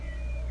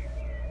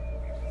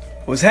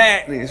What's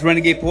happening? It's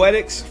Renegade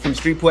Poetics from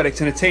Street Poetics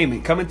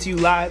Entertainment, coming to you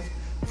live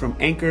from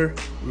Anchor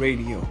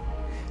Radio.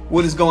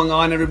 What is going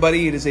on,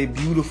 everybody? It is a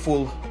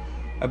beautiful,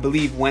 I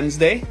believe,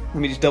 Wednesday. Let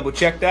me just double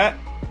check that.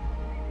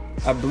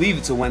 I believe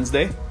it's a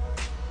Wednesday.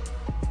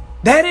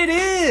 That it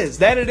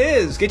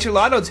is! Get your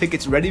lotto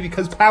tickets ready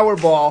because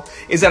Powerball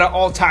is at an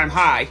all-time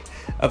high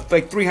of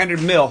like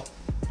 300 mil.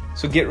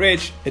 So get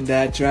rich and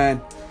die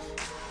trying.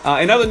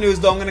 In other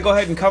news, though, I'm going to go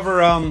ahead and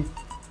cover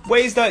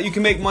ways that you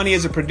can make money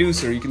as a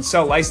producer. You can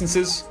sell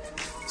licenses.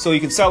 So you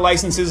can sell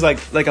licenses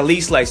like a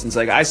lease license.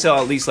 Like I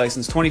sell a lease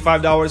license,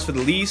 $25 for the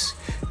lease.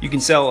 You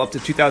can sell up to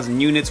 2,000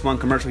 units, one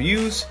commercial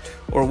use,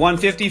 or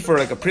 $150 for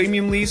like a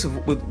premium lease,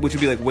 which would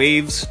be like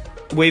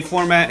wave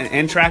format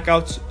and track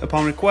outs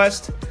upon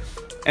request,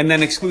 and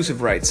then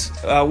exclusive rights.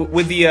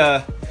 With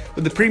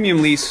the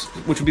premium lease,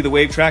 which would be the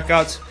wave track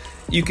outs,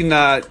 you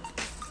can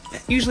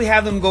usually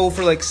have them go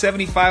for like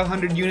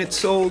 7,500 units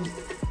sold,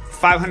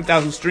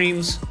 500,000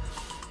 streams.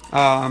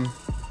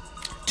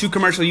 2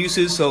 commercial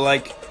uses, so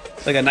like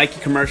a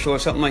Nike commercial or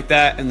something like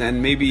that, and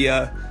then maybe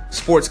a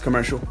sports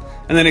commercial.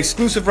 And then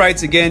exclusive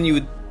rights, again, you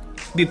would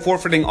be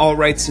forfeiting all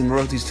rights and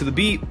royalties to the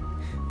beat,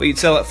 but you'd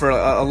sell it for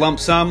a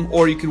lump sum,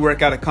 or you could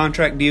work out a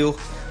contract deal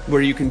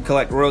where you can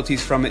collect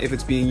royalties from it if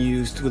it's being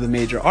used with a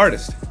major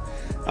artist.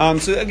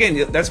 So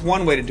again, that's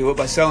one way to do it,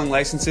 by selling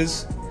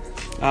licenses.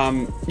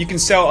 You can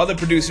sell other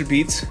producer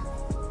beats,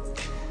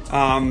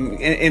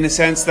 in a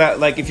sense that,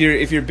 like, if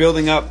you're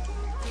building up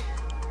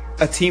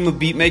a team of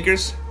beat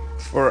makers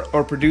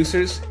or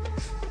producers,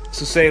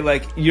 so say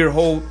like your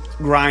whole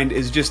grind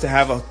is just to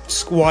have a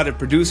squad of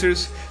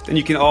producers, then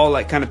you can all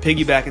like kind of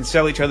piggyback and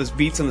sell each other's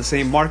beats on the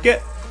same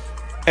market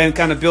and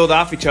kind of build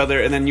off each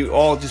other, and then you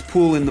all just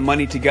pool in the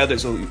money together.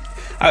 So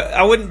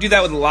I wouldn't do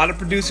that with a lot of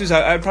producers.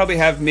 I'd probably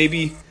have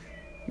maybe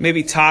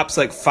tops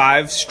like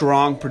 5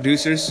 strong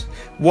producers,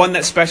 one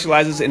that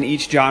specializes in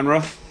each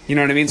genre. You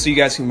know what I mean? So you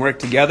guys can work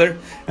together,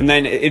 and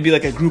then it'd be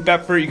like a group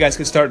effort. You guys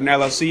could start an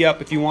LLC up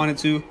if you wanted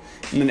to,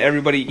 and then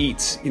everybody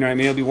eats. You know what I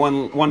mean? It'll be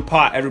one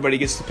pot everybody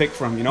gets to pick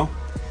from, you know?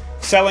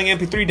 Selling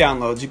MP3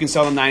 downloads, you can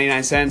sell them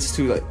 99 cents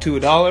to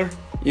 $1.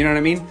 You know what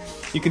I mean?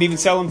 You could even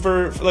sell them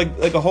for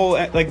like a whole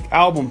like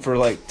album for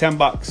like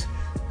 $10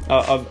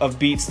 of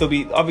beats. They'll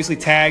be obviously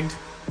tagged,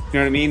 you know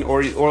what I mean?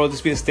 Or it'll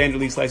just be a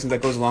standard lease license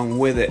that goes along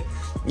with it.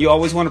 You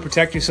always want to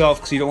protect yourself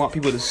because you don't want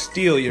people to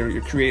steal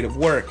your creative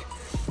work.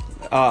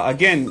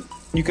 Again,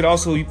 you could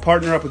also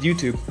partner up with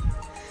YouTube.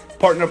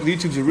 Partner up with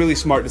YouTube is a really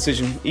smart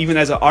decision. Even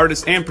as an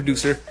artist and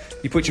producer,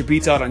 you put your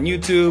beats out on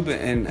YouTube,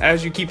 and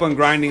as you keep on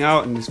grinding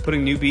out and just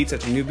putting new beats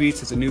after new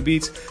beats after new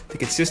beats, the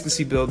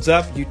consistency builds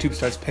up. YouTube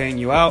starts paying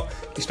you out.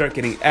 You start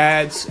getting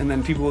ads, and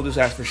then people will just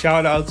ask for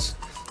shout outs.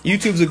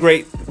 YouTube's a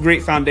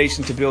great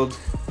foundation to build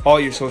all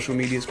your social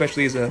media,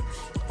 especially as an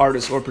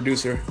artist or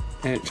producer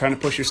and trying to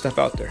push your stuff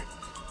out there.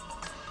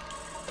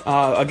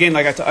 Again,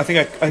 like I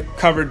think I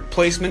covered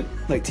placement,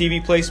 like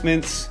TV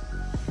placements.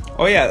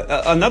 Oh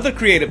yeah, another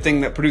creative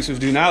thing that producers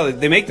do now,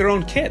 they make their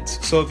own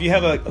kits. So if you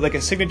have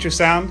a signature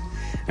sound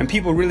and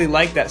people really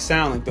like that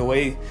sound, like the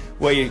way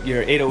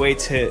your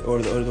 808s hit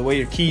or the way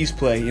your keys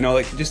play, you know,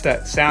 like just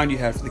that sound you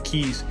have for the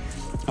keys,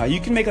 you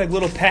can make like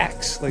little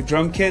packs, like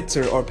drum kits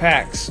or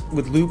packs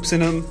with loops in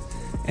them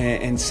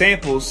and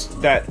samples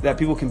that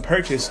people can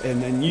purchase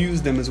and then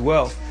use them as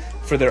well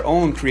for their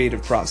own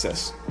creative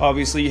process.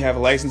 Obviously, you have a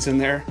license in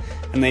there,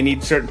 and they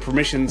need certain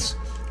permissions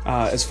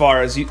as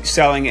far as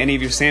selling any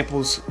of your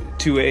samples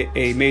to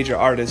a major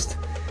artist.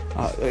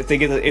 If they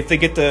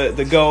get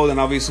the go, then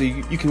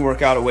obviously you can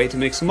work out a way to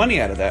make some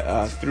money out of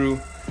that through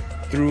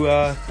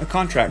a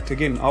contract.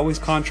 Again, always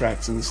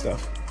contracts and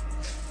stuff.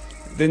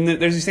 Then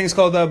there's these things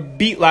called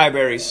beat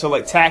libraries. So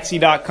like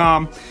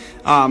Taxi.com.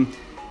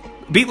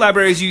 Beat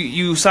libraries,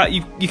 you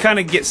kind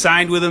of get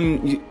signed with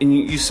them, and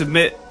you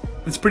submit.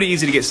 It's pretty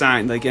easy to get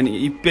signed, like, and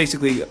you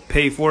basically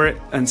pay for it,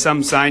 and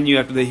some sign you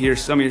after they hear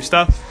some of your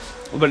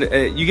stuff.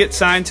 But you get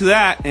signed to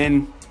that,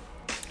 and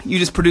you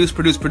just produce.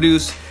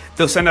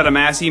 They'll send out a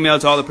mass email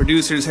to all the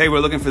producers. Hey, we're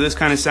looking for this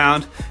kind of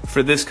sound,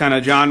 for this kind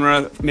of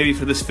genre, maybe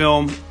for this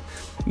film,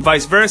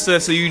 vice versa.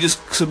 So you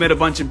just submit a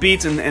bunch of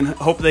beats and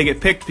hope they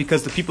get picked,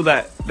 because the people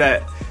that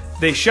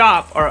they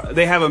shop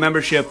they have a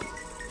membership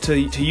to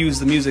use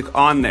the music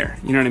on there.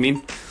 You know what I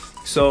mean?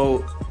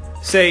 So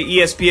say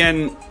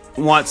ESPN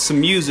wants some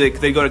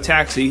music, they go to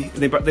Taxi.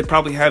 They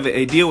probably have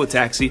a deal with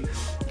Taxi,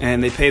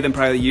 and they pay them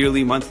probably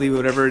yearly, monthly,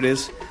 whatever it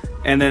is,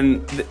 and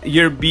then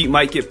your beat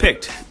might get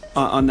picked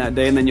on that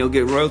day, and then you'll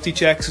get royalty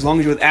checks as long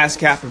as you're with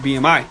ASCAP or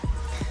BMI.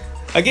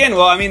 Again,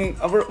 well, I mean,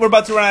 we're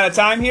about to run out of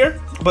time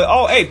here,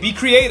 but hey, be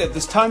creative.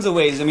 There's tons of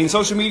ways. I mean,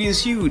 social media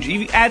is huge.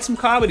 You add some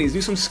comedies,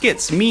 do some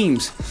skits,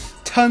 memes,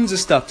 tons of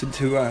stuff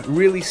to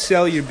really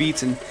sell your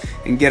beats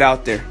and get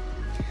out there.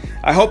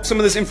 I hope some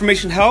of this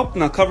information helped,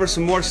 and I'll cover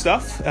some more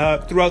stuff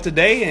throughout the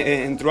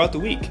day and throughout the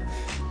week.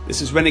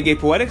 This is Renegade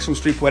Poetics from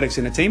Street Poetics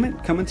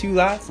Entertainment, coming to you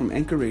live from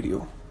Anchor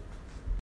Radio.